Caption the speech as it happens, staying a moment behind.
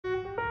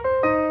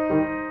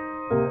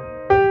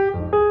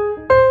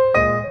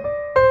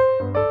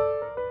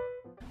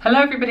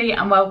Hello everybody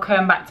and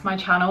welcome back to my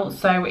channel.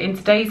 So in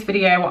today's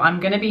video I'm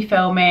going to be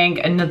filming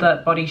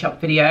another Body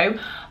Shop video.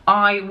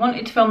 I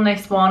wanted to film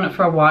this one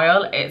for a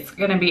while. It's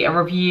going to be a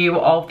review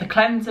of the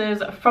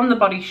cleansers from the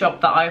Body Shop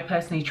that I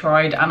personally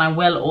tried, and I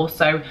will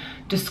also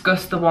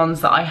discuss the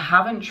ones that I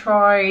haven't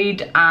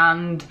tried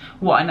and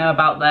what I know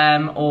about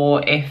them,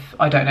 or if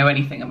I don't know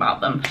anything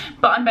about them.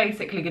 But I'm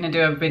basically going to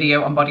do a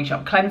video on Body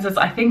Shop cleansers.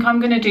 I think I'm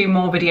going to do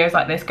more videos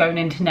like this going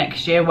into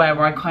next year, where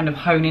I kind of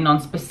hone in on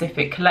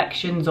specific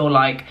collections, or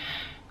like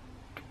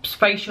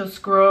facial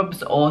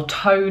scrubs or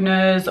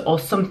toners or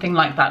something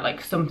like that,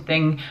 like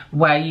something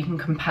where you can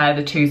compare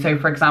the two. So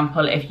for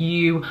example, if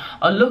you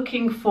are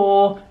looking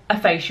for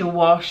a facial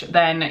wash,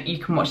 then you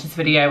can watch this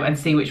video and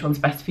see which one's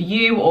best for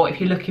you, or if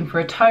you're looking for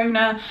a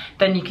toner,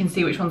 then you can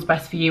see which one's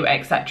best for you,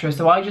 etc.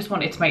 So I just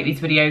wanted to make these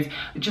videos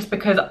just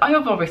because I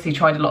have obviously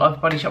tried a lot of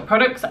Body Shop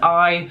products.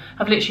 I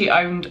have literally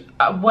owned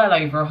well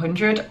over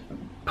 100,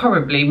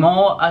 probably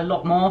more, a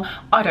lot more,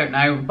 I don't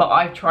know, but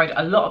I've tried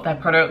a lot of their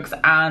products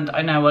and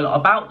I know a lot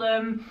about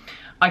them.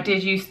 I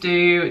did used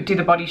to do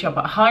the Body Shop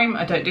at home.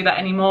 I don't do that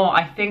anymore.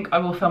 I think I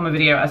will film a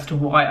video as to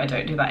why I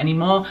don't do that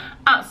anymore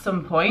at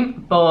some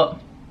point, but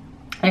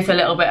it's a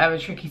little bit of a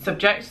tricky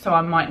subject, so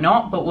I might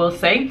not, but we'll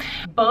see.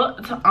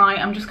 But I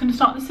am just going to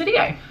start this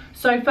video.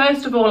 So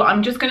first of all,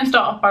 I'm just going to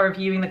start off by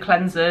reviewing the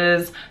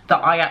cleansers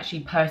that I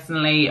actually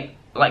personally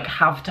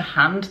have to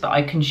hand that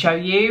I can show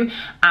you,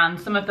 and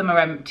some of them are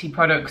empty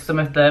products, some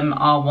of them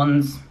are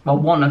ones, well,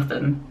 one of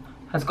them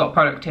has got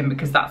product in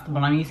because that's the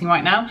one I'm using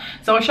right now.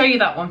 So I'll show you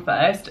that one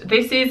first.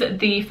 This is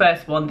the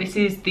first one. This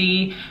is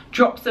the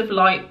Drops of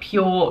Light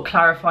Pure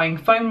Clarifying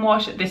Foam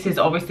Wash. This is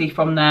obviously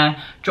from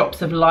their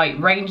Drops of Light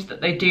range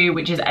that they do,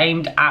 which is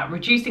aimed at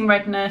reducing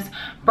redness,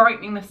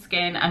 brightening the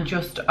skin, and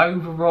just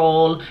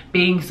overall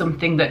being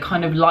something that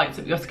kind of lights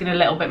up your skin a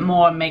little bit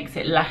more and makes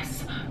it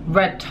less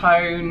red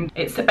toned.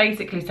 It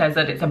basically says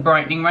that it's a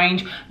brightening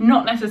range,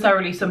 not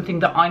necessarily something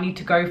that I need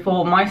to go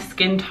for. My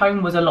skin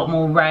tone was a lot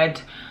more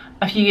red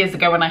a few years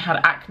ago when I had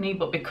acne,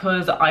 but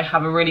because I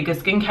have a really good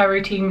skincare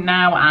routine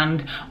now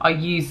and I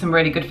use some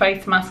really good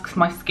face masks,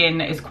 my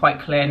skin is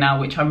quite clear now,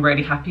 which I'm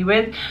really happy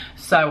with.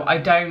 So I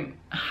don't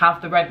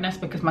have the redness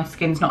because my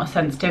skin's not as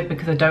sensitive,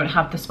 because I don't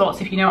have the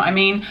spots, if you know what I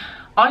mean.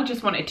 I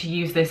just wanted to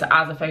use this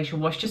as a facial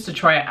wash just to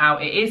try it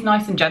out. It is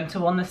nice and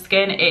gentle on the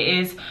skin. It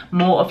is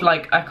more of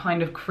like a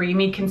kind of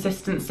creamy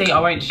consistency. I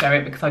won't show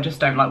it because I just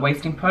don't like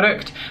wasting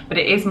product, but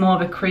it is more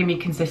of a creamy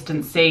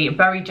consistency,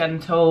 very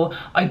gentle.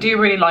 I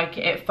do really like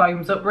it. It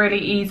foams up really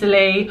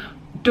easily.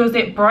 Does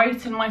it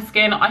brighten my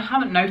skin? I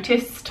haven't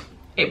noticed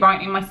it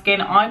brightening my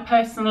skin. I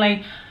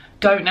personally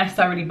don't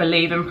necessarily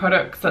believe in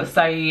products that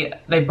say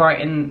they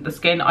brighten the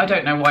skin. I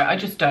don't know why, I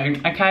just don't,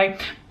 okay?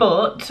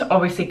 But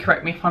obviously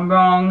correct me if I'm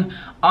wrong.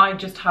 I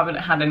just haven't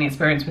had any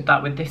experience with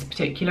that with this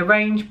particular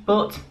range,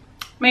 but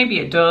maybe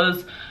it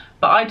does.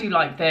 But I do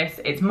like this.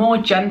 It's more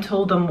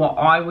gentle than what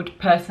I would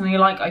personally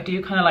like. I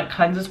do kind of like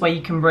cleansers where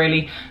you can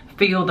really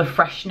feel the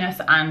freshness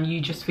and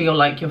you just feel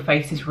like your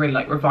face is really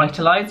like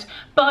revitalized.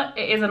 But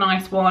it is a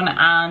nice one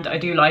and I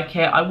do like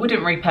it. I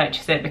wouldn't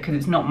repurchase it because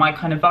it's not my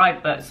kind of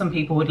vibe, but some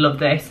people would love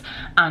this,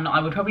 and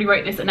I would probably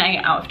rate this an 8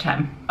 out of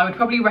 10. I would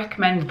probably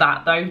recommend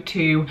that though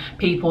to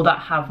people that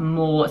have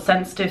more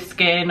sensitive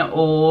skin,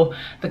 or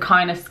the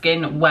kind of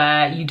skin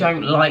where you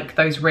don't like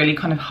those really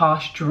kind of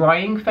harsh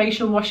drying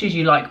facial washes.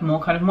 You like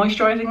more kind of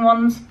moisturizing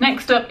ones.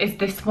 Next up is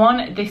this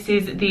one. This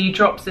is the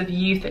Drops of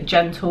Youth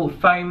Gentle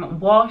Foam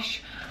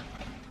Wash.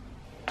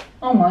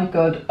 Oh my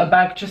god, a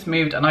bag just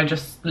moved and I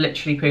just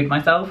literally pooed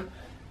myself.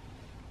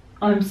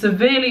 I'm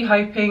severely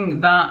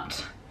hoping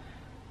that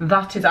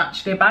that is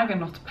actually a bag and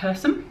not a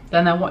person.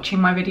 Then they're watching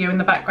my video in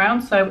the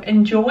background, so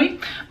enjoy.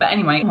 But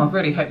anyway, I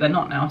really hope they're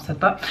not now I've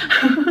said that.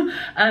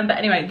 But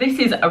anyway, this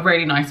is a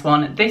really nice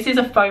one. This is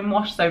a foam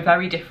wash, so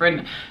very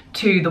different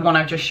to the one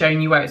I've just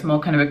shown you where it's more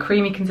kind of a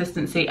creamy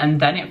consistency and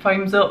then it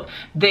foams up.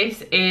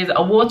 This is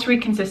a watery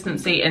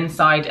consistency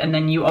inside, and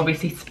then you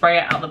obviously spray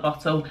it out the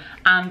bottle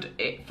and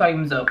it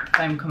foams up,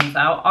 foam comes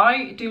out.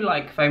 I do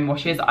like foam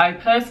washes. I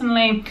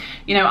personally,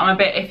 you know, I'm a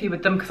bit iffy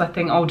with them because I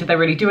think, oh, do they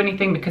really do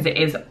anything, because it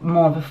is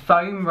more of a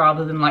foam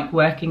rather than like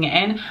working it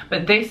in.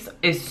 But this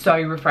is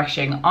so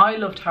refreshing. I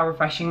loved how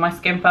refreshing my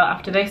skin felt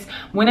after this.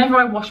 Whenever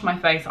I wash my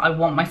face, I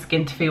want my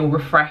skin to feel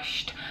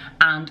refreshed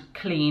and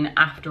clean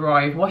after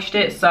I've washed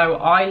it, so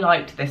I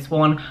liked this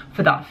one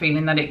for that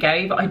feeling that it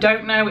gave. I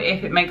don't know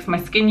if it makes my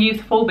skin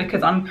youthful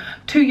because I'm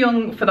too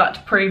young for that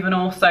to prove, and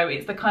also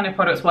it's the kind of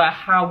products where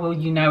how will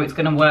you know it's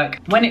going to work?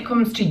 When it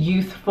comes to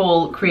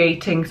youthful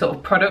creating sort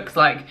of products,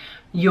 like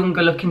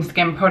younger looking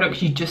skin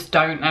products, you just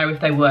don't know if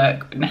they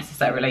work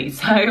necessarily.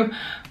 So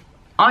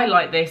I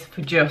like this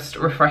for just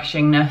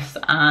refreshingness,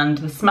 and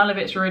the smell of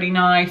it's really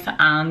nice,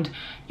 and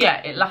yeah,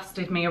 it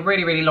lasted me a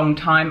really long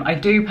time. I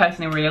do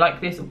personally really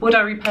like this. Would I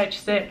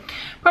repurchase it?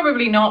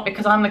 Probably not,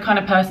 because I'm the kind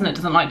of person that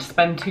doesn't like to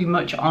spend too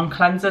much on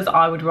cleansers.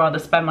 I would rather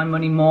spend my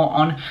money more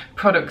on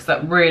products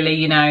that really,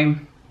 you know,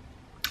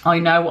 I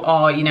know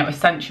are, you know,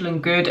 essential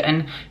and good,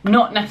 and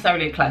not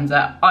necessarily a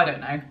cleanser. I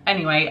don't know.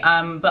 Anyway,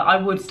 but I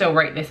would still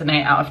rate this an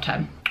 8 out of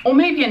 10. or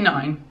maybe a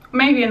 9.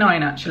 Maybe a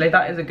 9 actually,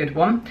 that is a good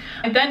one.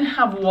 I then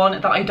have one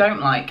that I don't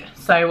like.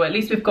 So at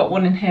least we've got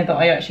one in here that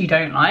I actually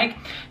don't like.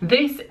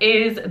 This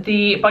is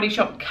the Body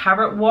Shop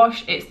Carrot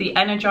Wash. It's the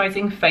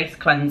Energizing Face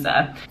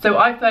Cleanser. So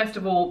I first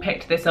of all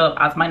picked this up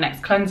as my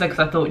next cleanser because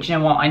I thought, you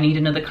know what, I need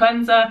another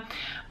cleanser.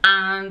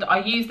 And I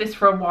used this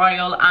for a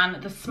while,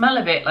 and the smell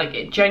of it, like,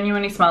 it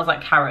genuinely smells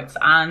like carrots.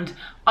 And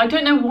I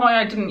don't know why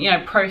I didn't, you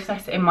know,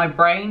 process it in my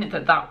brain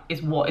that that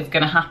is what is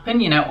going to happen.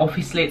 You know,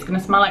 obviously it's going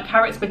to smell like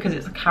carrots because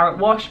it's a carrot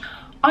wash.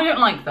 I don't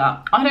like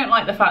that. I don't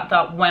like the fact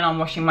that when I'm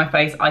washing my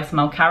face I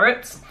smell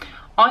carrots.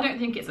 I don't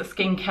think it's a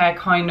skincare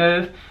kind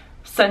of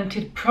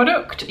scented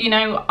product. You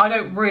know, I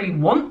don't really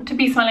want to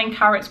be smelling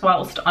carrots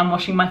whilst I'm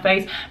washing my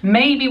face.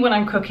 Maybe when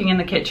I'm cooking in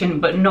the kitchen,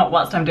 but not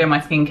whilst I'm doing my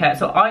skincare.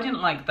 So I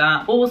didn't like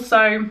that.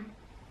 Also,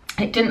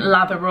 it didn't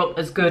lather up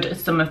as good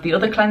as some of the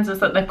other cleansers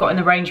that they've got in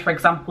the range. For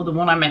example, the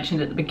one I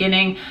mentioned at the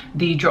beginning,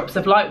 the Drops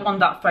of Light one,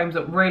 that foams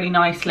up really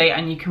nicely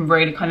and you can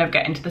really kind of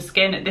get into the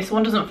skin. This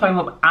one doesn't foam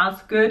up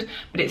as good,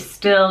 but it's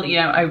still, you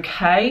know,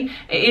 okay.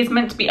 It is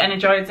meant to be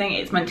energizing.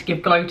 It's meant to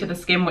give glow to the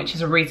skin, which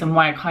is a reason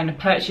why I kind of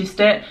purchased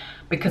it,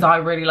 because I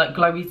really like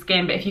glowy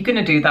skin. But if you're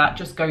gonna do that,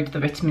 just go to the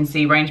vitamin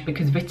C range,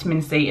 because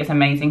vitamin C is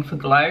amazing for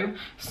glow.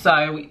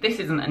 So this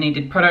isn't a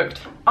needed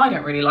product. I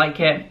don't really like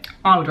it.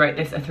 I would rate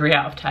this a 3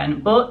 out of 10,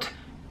 but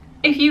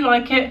if you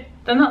like it,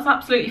 then that's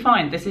absolutely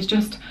fine. This is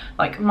just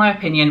like my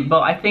opinion,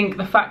 but I think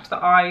the fact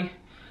that I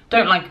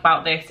don't like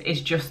about this is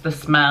just the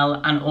smell,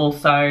 and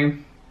also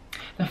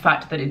the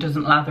fact that it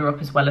doesn't lather up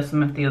as well as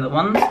some of the other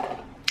ones.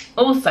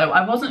 Also,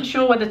 I wasn't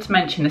sure whether to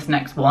mention this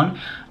next one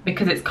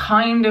because it's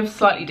kind of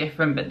slightly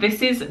different, but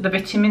this is the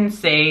Vitamin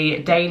C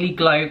Daily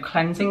Glow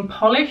Cleansing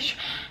Polish.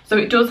 So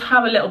it does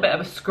have a little bit of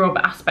a scrub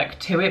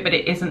aspect to it, but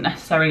it isn't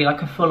necessarily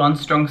like a full-on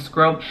strong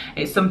scrub.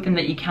 It's something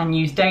that you can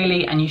use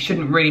daily, and you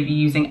shouldn't really be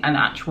using an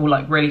actual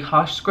like really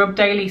harsh scrub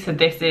daily. So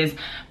this is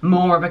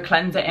more of a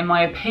cleanser in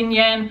my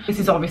opinion. This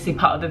is obviously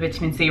part of the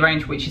Vitamin C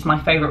range, which is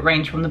my favourite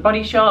range from the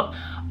Body Shop.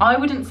 I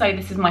wouldn't say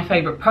this is my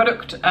favourite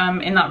product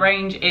in that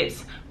range.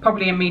 It's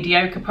probably a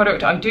mediocre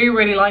product. I do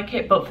really like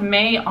it, but for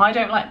me, I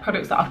don't like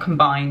products that are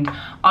combined.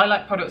 I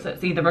like products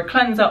that's either a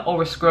cleanser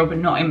or a scrub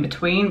and not in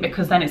between,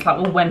 because then it's like,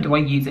 well, when do I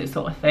use it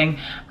sort of thing,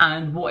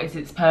 and what is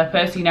its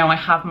purpose? You know, I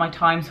have my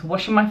times for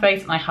washing my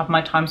face and I have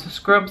my times for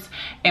scrubs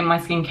in my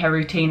skincare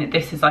routine.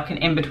 This is like an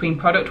in-between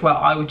product where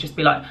I would just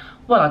be like,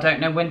 well, I don't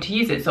know when to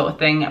use it sort of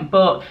thing.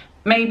 But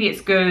maybe it's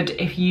good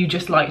if you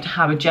just like to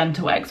have a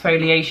gentle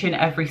exfoliation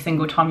every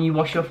single time you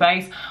wash your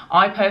face.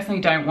 I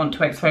personally don't want to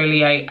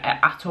exfoliate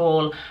at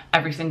all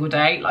every single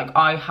day. Like,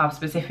 I have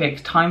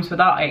specific times for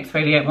that. I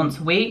exfoliate once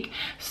a week.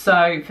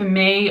 So for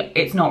me,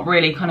 it's not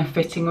really kind of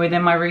fitting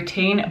within my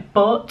routine.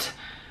 But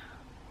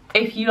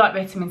if you like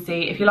vitamin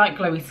C, if you like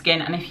glowy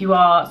skin, and if you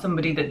are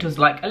somebody that does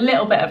like a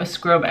little bit of a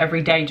scrub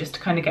every day just to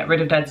kind of get rid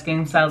of dead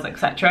skin cells,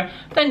 etc.,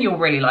 then you'll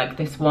really like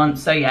this one.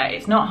 So yeah,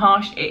 it's not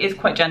harsh, it is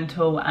quite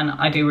gentle, and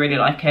I do really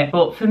like it.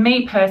 But for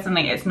me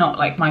personally, it's not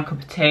like my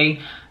cup of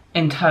tea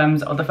in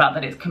terms of the fact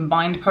that it's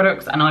combined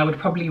products, and I would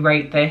probably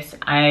rate this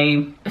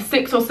a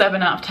 6 or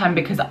 7 out of 10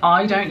 because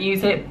I don't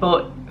use it.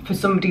 But for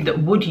somebody that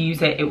would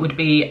use it, it would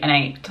be an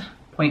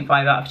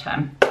 8.5 out of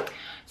 10.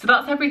 So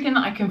that's everything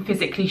that I can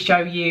physically show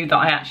you that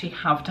I actually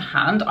have to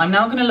hand. I'm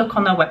now going to look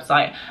on their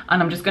website,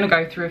 and I'm just going to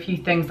go through a few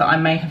things that I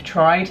may have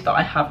tried that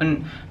I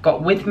haven't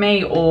got with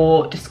me,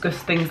 or discuss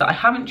things that I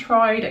haven't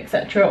tried,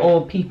 etc.,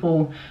 or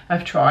people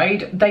have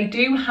tried. They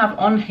do have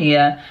on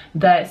here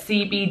their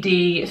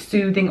CBD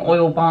Soothing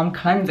Oil Balm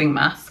Cleansing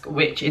Mask,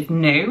 which is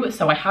new,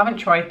 so I haven't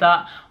tried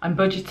that. I'm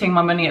budgeting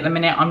my money at the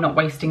minute. I'm not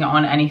wasting it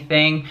on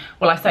anything.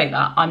 Well, I say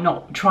that, I'm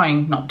not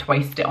trying not to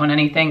waste it on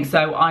anything,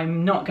 so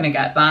I'm not going to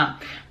get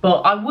that.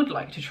 But I would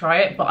like to try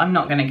it, but I'm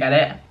not going to get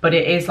it. But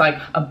it is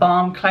like a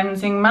balm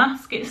cleansing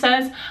mask, it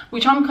says,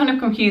 which I'm kind of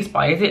confused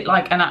by. Is it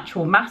like an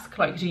actual mask?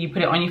 Like, do you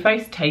put it on your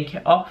face, take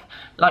it off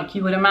like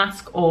you would a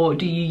mask, or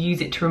do you use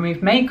it to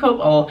remove makeup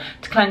or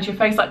to cleanse your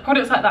face? Like,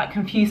 products like that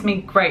confuse me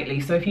greatly.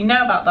 So if you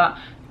know about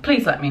that,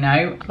 please let me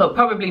know. But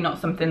probably not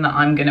something that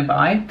I'm going to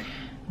buy.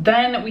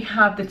 Then we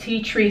have the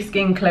Tea Tree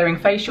Skin Clearing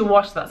Facial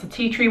Wash. So that's a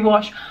tea tree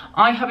wash.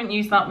 I haven't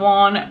used that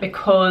one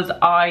because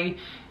I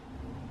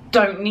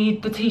don't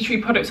need the tea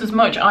tree products as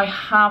much. I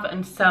have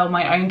and sell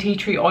my own tea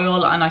tree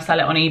oil, and I sell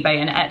it on eBay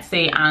and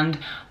Etsy, and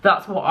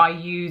that's what I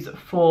use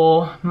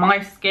for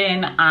my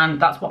skin,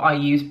 and that's what I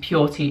use,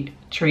 pure tea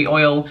tree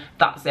oil.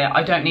 That's it.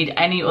 I don't need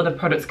any other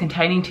products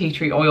containing tea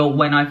tree oil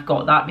when I've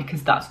got that,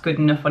 because that's good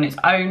enough on its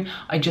own.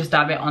 I just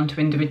dab it onto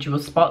individual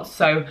spots.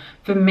 So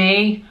for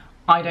me,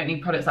 I don't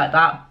need products like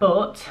that.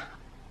 But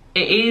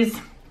it is,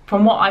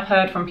 from what I've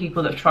heard from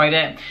people that have tried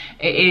it,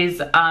 it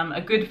is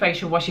a good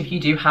facial wash if you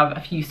do have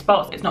a few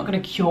spots. It's not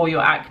going to cure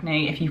your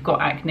acne if you've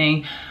got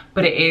acne,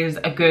 but it is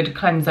a good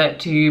cleanser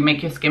to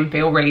make your skin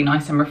feel really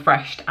nice and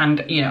refreshed,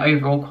 and, you know,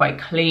 overall quite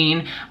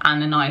clean,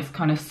 and a nice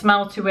kind of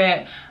smell to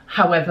it.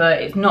 However,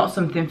 it's not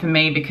something for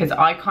me because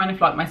I kind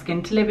of like my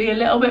skin to be a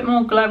little bit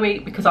more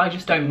glowy, because I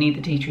just don't need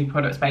the tea tree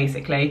products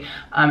basically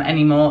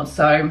anymore.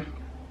 So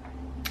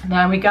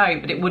there we go.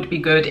 But it would be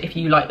good if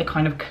you like the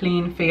kind of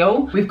clean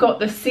feel. We've got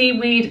the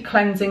Seaweed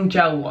Cleansing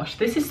Gel Wash.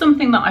 This is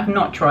something that I've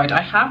not tried.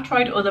 I have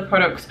tried other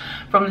products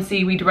from the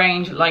Seaweed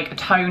range, like a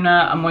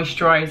toner, a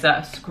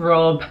moisturizer, a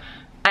scrub.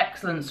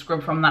 Excellent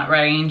scrub from that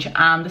range,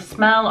 and the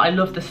smell, I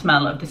love the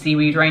smell of the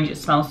Seaweed range. It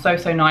smells so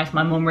nice.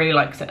 My mum really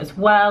likes it as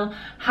well.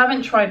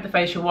 Haven't tried the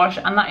facial wash,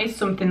 and that is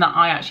something that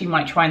I actually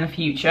might try in the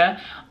future.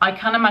 I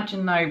can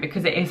imagine though,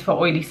 because it is for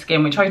oily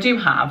skin, which I do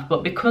have,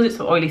 but because it's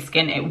for oily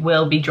skin, it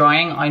will be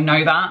drying, I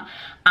know that.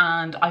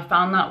 And I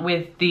found that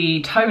with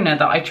the toner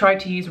that I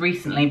tried to use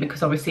recently,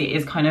 because obviously it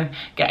is kind of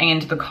getting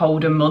into the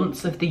colder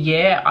months of the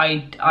year,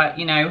 I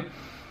you know,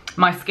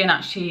 my skin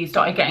actually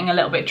started getting a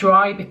little bit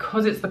dry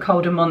because it's the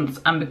colder months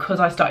and because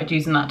I started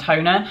using that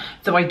toner.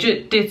 So I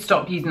did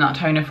stop using that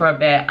toner for a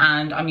bit,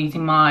 and I'm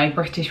using my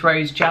British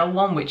Rose gel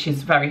one, which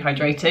is very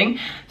hydrating.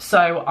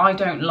 So I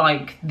don't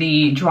like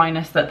the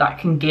dryness that that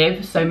can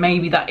give, so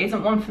maybe that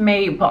isn't one for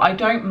me. But I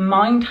don't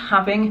mind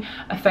having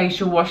a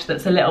facial wash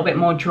that's a little bit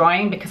more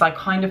drying, because I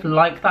kind of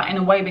like that in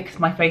a way, because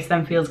my face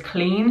then feels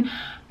clean,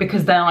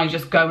 because then I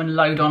just go and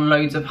load on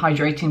loads of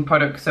hydrating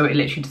products, so it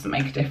literally doesn't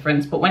make a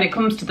difference. But when it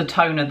comes to the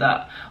toner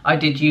that I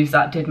did use,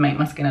 that did make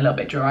my skin a little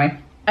bit dry.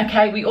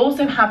 Okay, we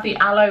also have the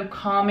Aloe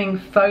Calming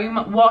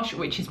Foam Wash,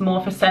 which is more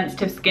for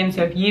sensitive skin.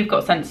 So if you've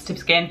got sensitive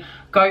skin,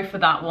 go for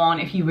that one.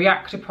 If you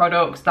react to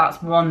products,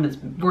 that's one that's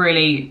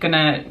really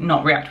gonna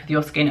not react with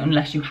your skin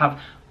unless you have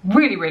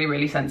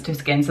really sensitive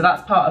skin. So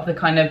that's part of the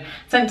kind of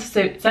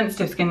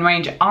sensitive skin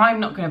range.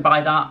 I'm not going to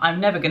buy that. I'm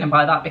never going to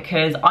buy that,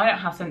 because I don't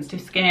have sensitive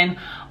skin.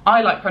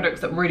 I like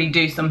products that really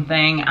do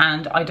something,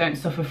 and I don't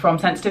suffer from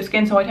sensitive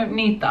skin, so I don't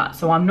need that.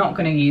 So I'm not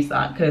going to use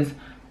that, because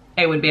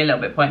it would be a little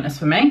bit pointless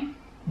for me.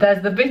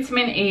 There's the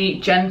Vitamin E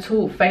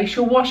Gentle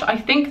Facial Wash. I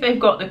think they've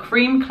got the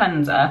cream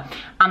cleanser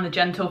and the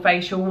gentle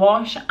facial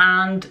wash,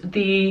 and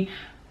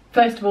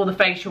first of all, the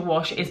facial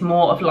wash is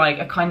more of like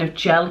a kind of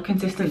gel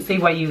consistency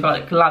where you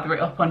like lather it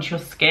up onto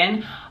your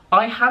skin.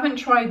 I haven't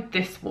tried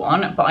this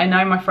one, but I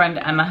know my friend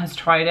Emma has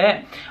tried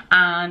it,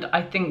 and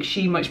I think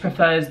she much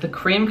prefers the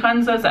cream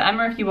cleanser. So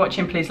Emma, if you're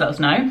watching, please let us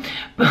know.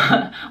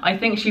 But I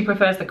think she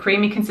prefers the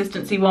creamy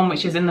consistency one,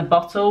 which is in the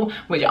bottle,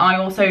 which I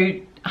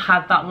also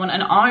had that one,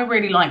 and I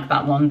really like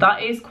that one.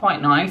 That is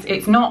quite nice.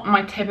 It's not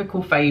my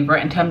typical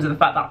favorite in terms of the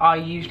fact that I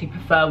usually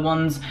prefer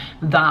ones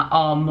that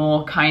are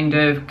more kind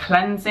of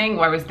cleansing,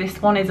 whereas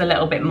this one is a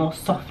little bit more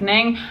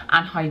softening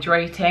and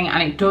hydrating,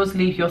 and it does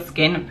leave your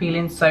skin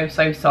feeling so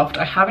soft.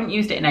 I haven't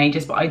used it in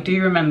ages, but I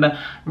do remember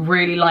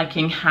really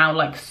liking how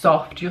like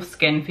soft your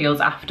skin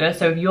feels after.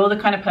 So if you're the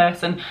kind of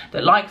person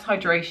that likes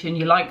hydration,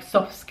 you like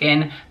soft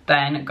skin,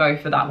 then go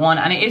for that one.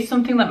 And it is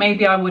something that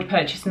maybe I would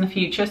purchase in the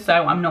future, so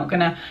I'm not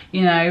gonna,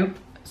 you know,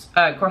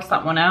 cross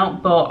that one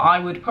out, but I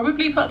would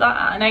probably put that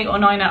at an 8 or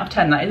 9 out of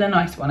 10. That is a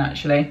nice one,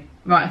 actually.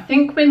 Right, I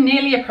think we're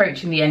nearly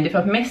approaching the end. If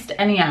I've missed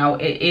any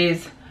out, it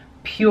is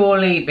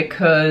purely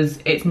because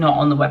it's not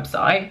on the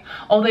website.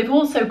 Oh, they've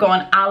also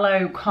got an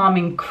Aloe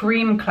Calming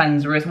Cream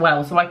Cleanser as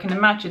well, so I can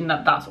imagine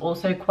that that's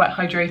also quite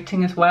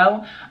hydrating as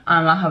well,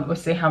 and I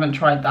obviously haven't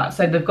tried that.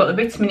 So they've got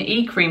the Vitamin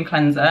E Cream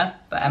Cleanser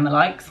that Emma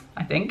likes,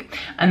 I think,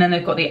 and then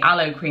they've got the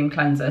Aloe Cream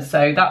Cleanser,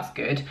 so that's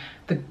good.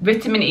 The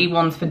Vitamin E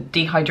one's for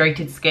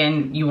dehydrated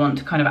skin, you want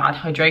to kind of add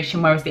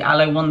hydration, whereas the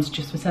Aloe one's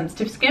just for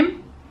sensitive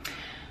skin.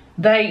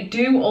 They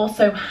do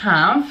also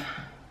have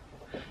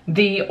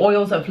the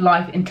Oils of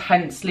Life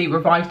Intensely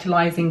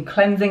Revitalizing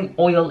Cleansing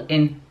Oil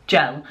in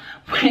Gel,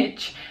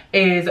 which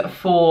is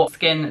for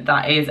skin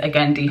that is,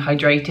 again,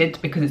 dehydrated,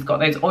 because it's got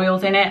those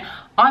oils in it.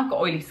 I've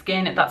got oily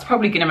skin. That's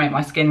probably going to make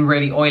my skin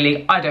really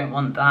oily. I don't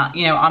want that.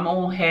 You know, I'm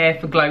all here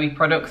for glowy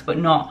products, but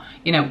not,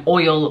 you know,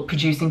 oil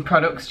producing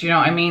products. Do you know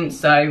what I mean?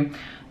 So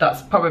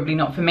that's probably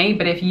not for me.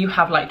 But if you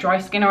have like dry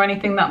skin or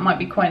anything, that might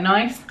be quite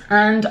nice.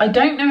 And I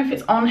don't know if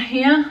it's on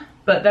here,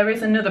 but there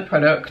is another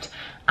product,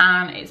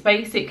 and it's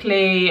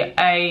basically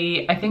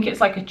I think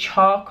it's like a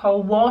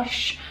charcoal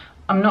wash.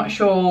 I'm not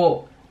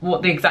sure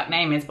what the exact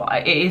name is,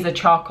 but it is a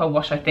charcoal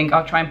wash, I think.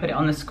 I'll try and put it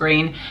on the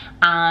screen.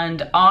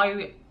 And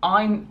I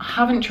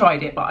haven't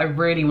tried it, but I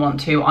really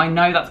want to. I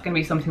know that's going to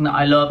be something that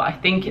I love. I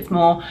think it's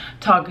more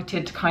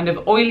targeted to kind of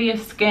oilier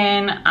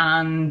skin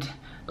and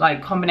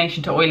like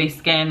combination to oily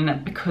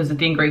skin because of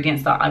the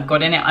ingredients that I've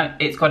got in it.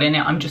 It's got in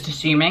it, I'm just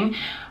assuming.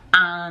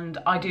 And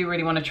I do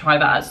really want to try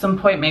that at some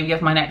point, maybe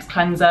as my next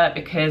cleanser,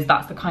 because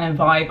that's the kind of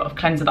vibe of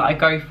cleanser that I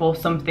go for.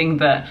 Something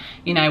that,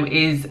 you know,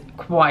 is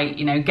quite,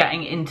 you know,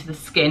 getting into the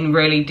skin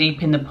really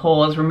deep in the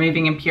pores,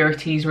 removing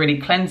impurities, really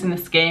cleansing the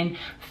skin.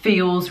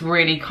 Feels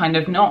really kind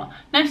of not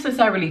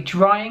necessarily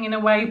drying in a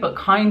way, but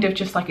kind of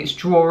just like it's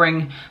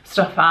drawing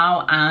stuff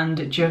out,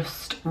 and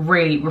just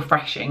really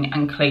refreshing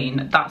and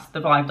clean. That's the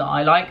vibe that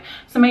I like.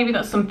 So maybe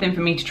that's something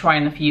for me to try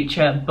in the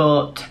future,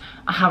 but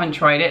I haven't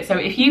tried it. So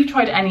if you've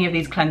tried any of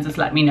these cleansers,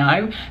 let me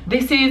know.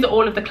 This is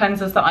all of the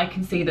cleansers that I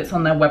can see that's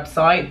on their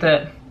website,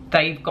 that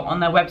they've got on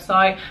their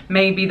website.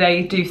 Maybe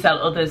they do sell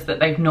others that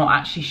they've not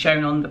actually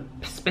shown on the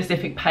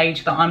specific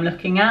page that I'm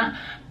looking at,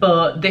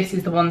 but this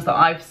is the ones that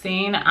I've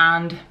seen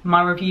and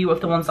my review of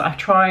the ones that I've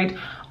tried.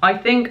 I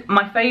think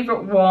my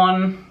favorite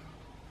one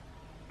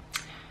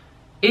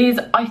is,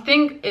 I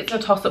think it's a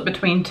toss-up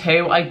between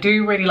two. I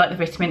do really like the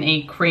vitamin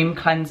E cream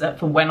cleanser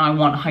for when I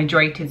want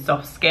hydrated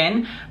soft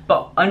skin,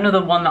 but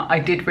another one that I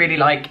did really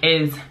like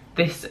is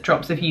this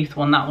Drops of Youth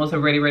one. That was a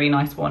really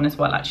nice one as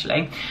well,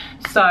 actually.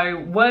 So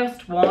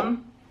worst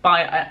one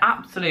by an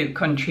absolute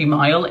country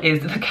mile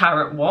is the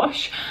carrot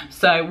wash.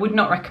 So would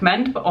not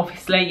recommend, but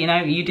obviously, you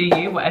know, you do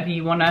you, whatever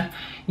you want to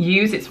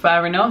use, it's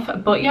fair enough.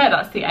 But yeah,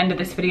 that's the end of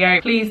this video.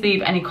 Please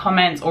leave any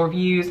comments or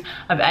reviews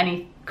of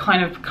any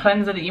kind of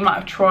cleanser that you might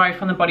have tried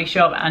from the Body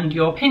Shop and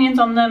your opinions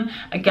on them.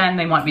 Again,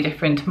 they might be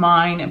different to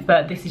mine,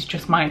 but this is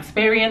just my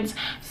experience.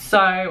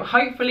 So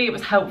hopefully it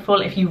was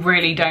helpful if you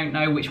really don't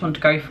know which one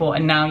to go for,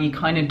 and now you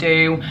kind of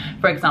do,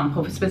 for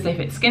example, for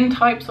specific skin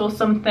types or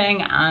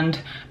something, and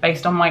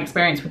based on my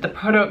experience with the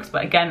products.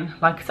 But again,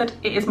 like I said,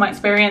 it is my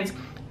experience.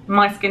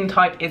 My skin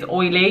type is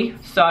oily,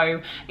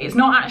 so it's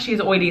not actually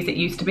as oily as it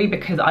used to be,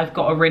 because I've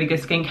got a really good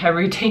skincare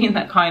routine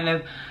that kind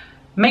of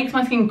makes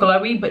my skin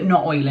glowy but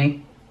not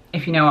oily,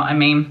 if you know what I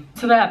mean.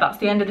 So there, that's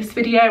the end of this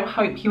video.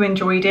 Hope you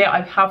enjoyed it.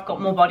 I have got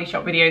more Body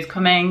Shop videos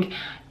coming,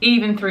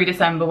 even through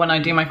December when I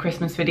do my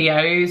Christmas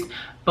videos,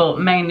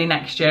 but mainly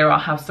next year I'll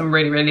have some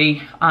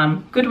really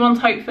good ones,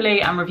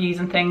 hopefully, and reviews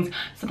and things.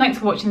 So thanks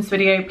for watching this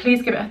video.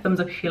 Please give it a thumbs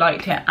up if you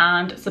liked it,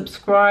 and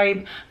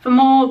subscribe for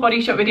more Body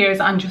Shop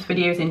videos and just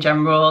videos in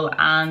general.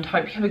 And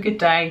hope you have a good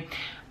day,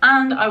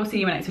 and I will see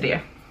you in my next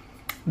video.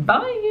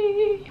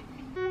 Bye.